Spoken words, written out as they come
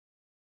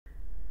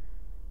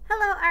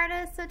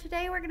artists, so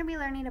today we're going to be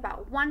learning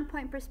about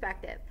one-point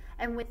perspective,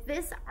 and with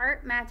this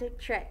art magic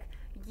trick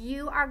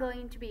you are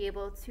going to be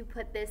able to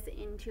put this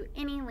into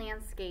any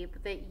landscape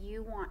that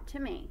you want to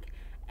make,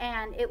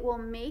 and it will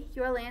make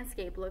your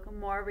landscape look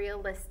more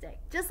realistic,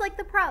 just like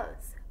the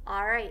pros.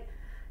 Alright,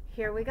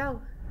 here we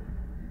go.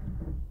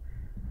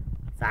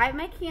 So I have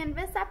my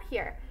canvas up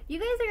here. You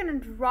guys are going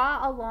to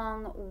draw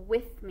along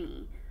with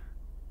me.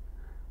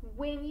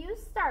 When you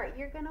start,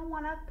 you're going to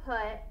want to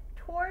put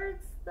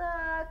towards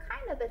the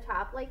kind of the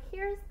top, like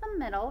here's the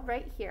middle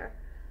right here,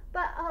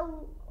 but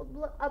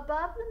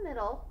above the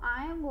middle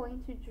I am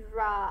going to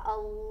draw a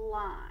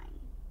line.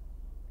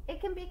 It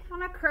can be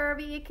kind of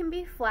curvy, it can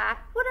be flat,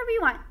 whatever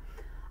you want.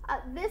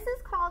 This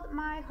is called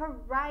my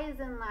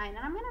horizon line, and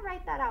I'm going to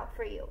write that out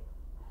for you.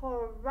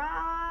 Horizon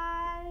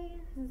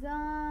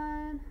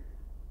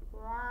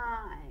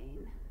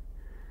line.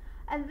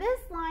 And this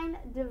line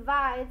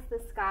divides the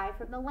sky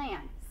from the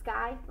land.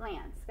 Sky,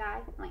 land, sky,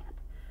 land.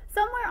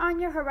 Somewhere on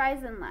your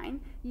horizon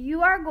line,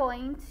 you are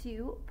going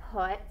to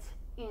put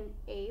in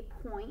a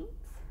point.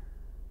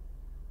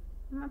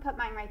 I'm going to put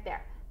mine right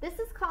there. This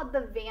is called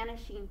the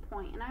vanishing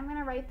point, and I'm going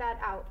to write that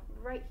out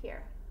right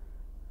here.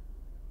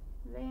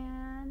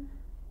 Vanishing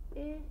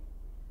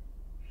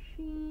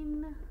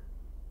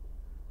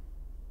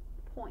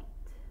point.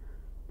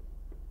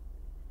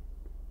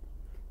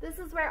 This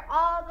is where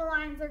all the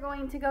lines are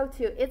going to go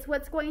to. It's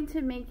what's going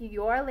to make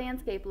your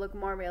landscape look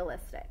more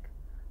realistic.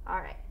 All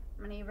right,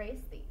 I'm going to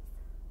erase these.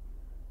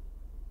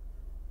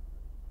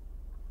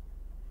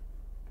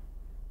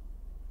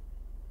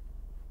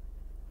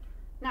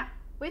 Now,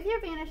 with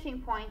your vanishing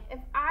point, if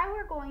I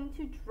were going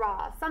to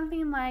draw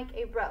something like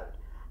a road,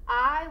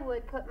 I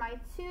would put my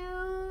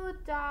two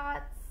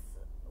dots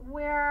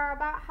where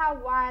about how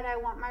wide I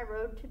want my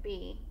road to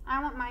be.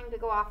 I want mine to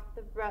go off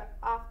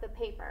the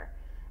paper.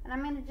 And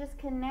I'm going to just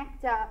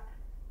connect up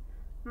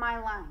my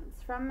lines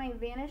from my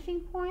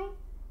vanishing point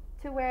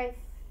to where I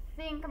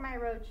think my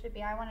road should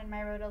be. I wanted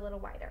my road a little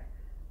wider,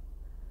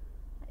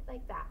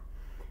 like that.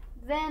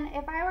 Then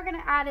if I were going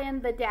to add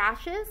in the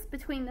dashes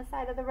between the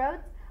side of the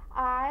roads,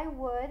 I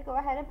would go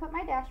ahead and put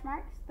my dash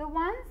marks. The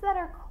ones that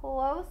are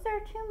closer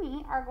to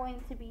me are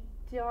going to be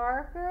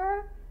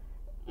darker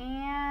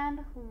and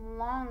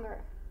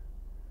longer.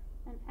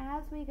 And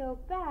as we go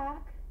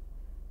back,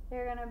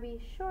 they're going to be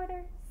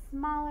shorter,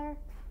 smaller,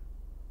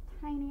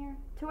 tinier,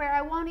 to where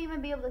I won't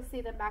even be able to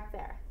see them back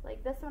there.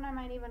 Like this one, I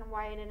might even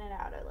widen it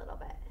out a little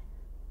bit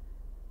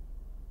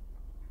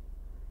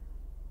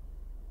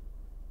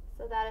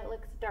so that it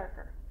looks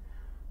darker.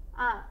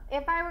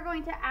 If I were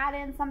going to add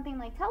in something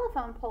like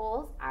telephone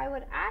poles, I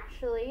would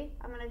actually,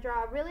 I'm going to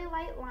draw a really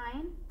light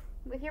line.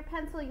 With your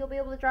pencil, you'll be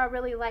able to draw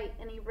really light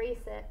and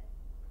erase it.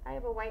 I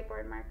have a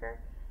whiteboard marker.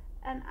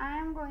 And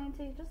I'm going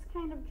to just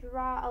kind of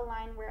draw a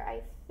line where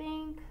I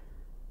think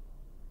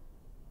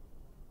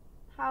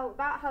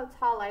about how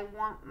tall I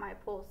want my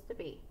poles to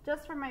be,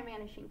 just from my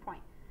vanishing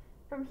point.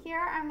 From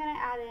here, I'm going to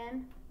add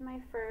in my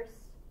first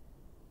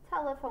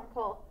telephone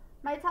pole.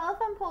 My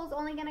telephone pole is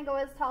only going to go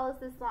as tall as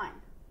this line.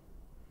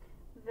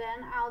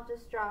 Then I'll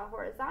just draw a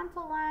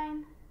horizontal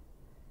line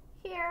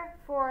here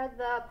for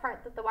the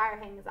part that the wire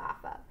hangs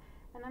off of.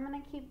 And I'm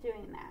going to keep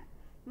doing that.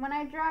 When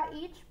I draw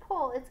each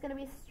pole, it's going to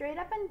be straight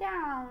up and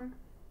down,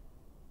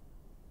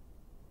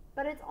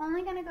 but it's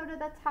only going to go to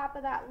the top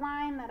of that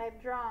line that I've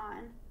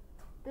drawn.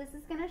 This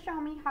is going to show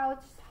me how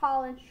it's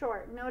tall and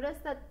short. Notice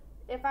that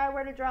if I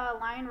were to draw a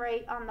line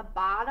right on the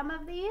bottom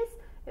of these,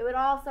 it would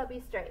also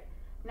be straight.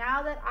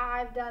 Now that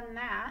I've done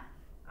that,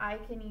 I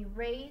can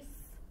erase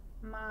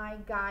my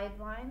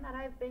guideline that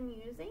I've been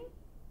using.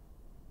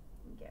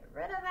 Get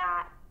rid of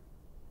that.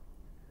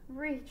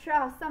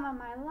 Redraw some of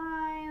my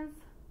lines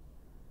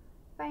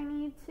if I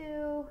need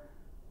to.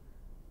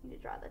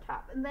 Draw the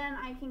top. And then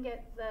I can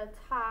get the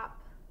top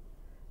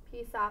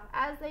piece off.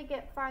 As they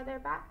get farther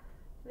back,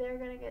 they're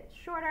going to get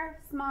shorter,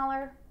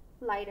 smaller,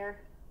 lighter.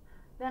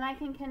 Then I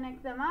can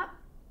connect them up,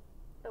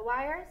 the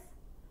wires.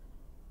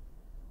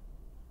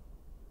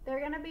 They're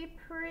going to be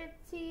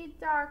pretty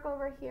dark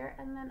over here,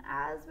 and then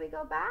as we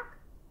go back,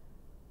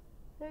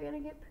 they're going to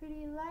get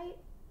pretty light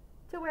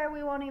to where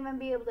we won't even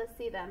be able to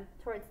see them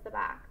towards the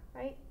back,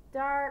 right?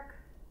 Dark,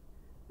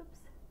 oops,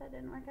 that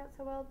didn't work out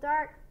so well,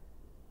 dark,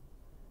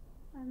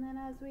 and then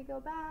as we go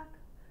back,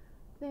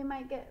 they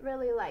might get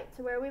really light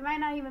to where we might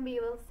not even be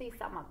able to see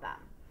some of them.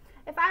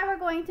 If I were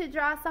going to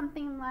draw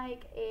something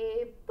like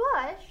a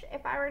bush,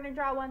 if I were going to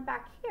draw one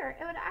back here,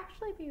 it would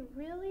actually be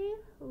really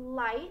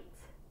light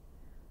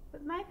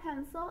with my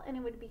pencil, and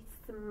it would be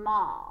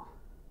small.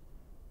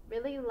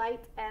 Really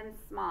light and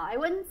small. I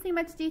wouldn't see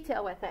much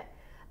detail with it.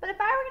 But if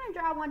I were going to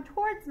draw one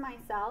towards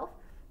myself,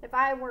 if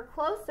I were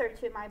closer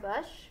to my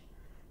bush,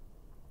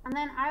 and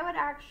then I would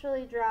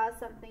actually draw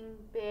something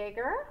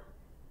bigger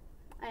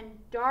and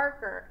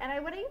darker, and I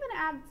would even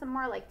add some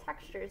more like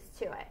textures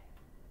to it.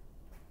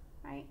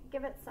 Right?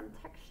 Give it some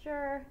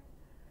texture,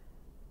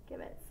 give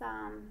it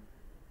some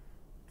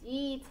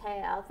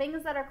detail.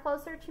 Things that are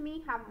closer to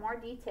me have more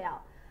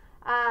detail.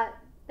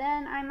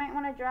 Then I might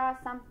want to draw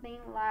something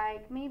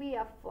like maybe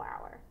a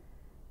flower.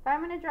 if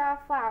I'm going to draw a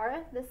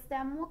flower, the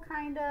stem will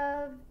kind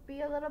of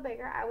be a little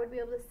bigger. I would be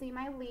able to see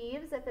my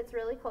leaves if it's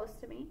really close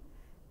to me.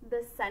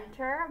 The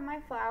center of my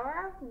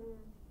flower,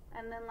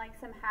 and then like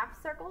some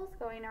half circles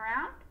going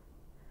around.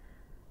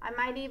 I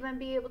might even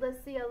be able to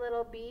see a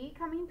little bee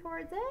coming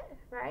towards it,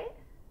 right?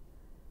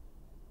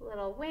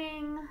 Little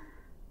wing.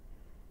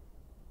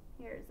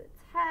 Here's its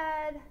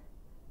head,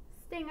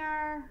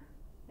 stinger,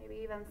 maybe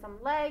even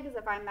some legs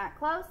if I'm that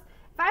close.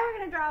 If I were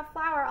going to draw a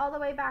flower all the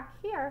way back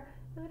here,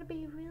 it would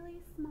be really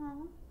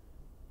small,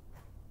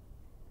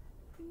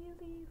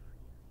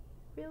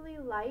 really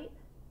light.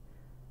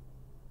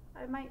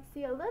 I might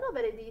see a little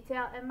bit of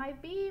detail, and my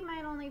bee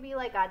might only be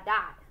like a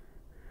dot.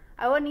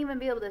 I wouldn't even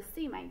be able to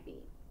see my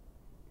bee.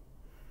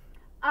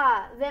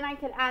 Then I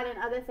could add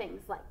in other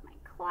things like my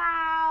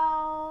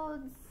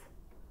clouds,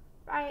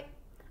 right?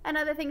 And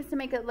other things to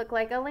make it look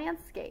like a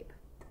landscape.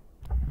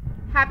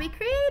 Happy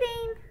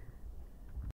creating!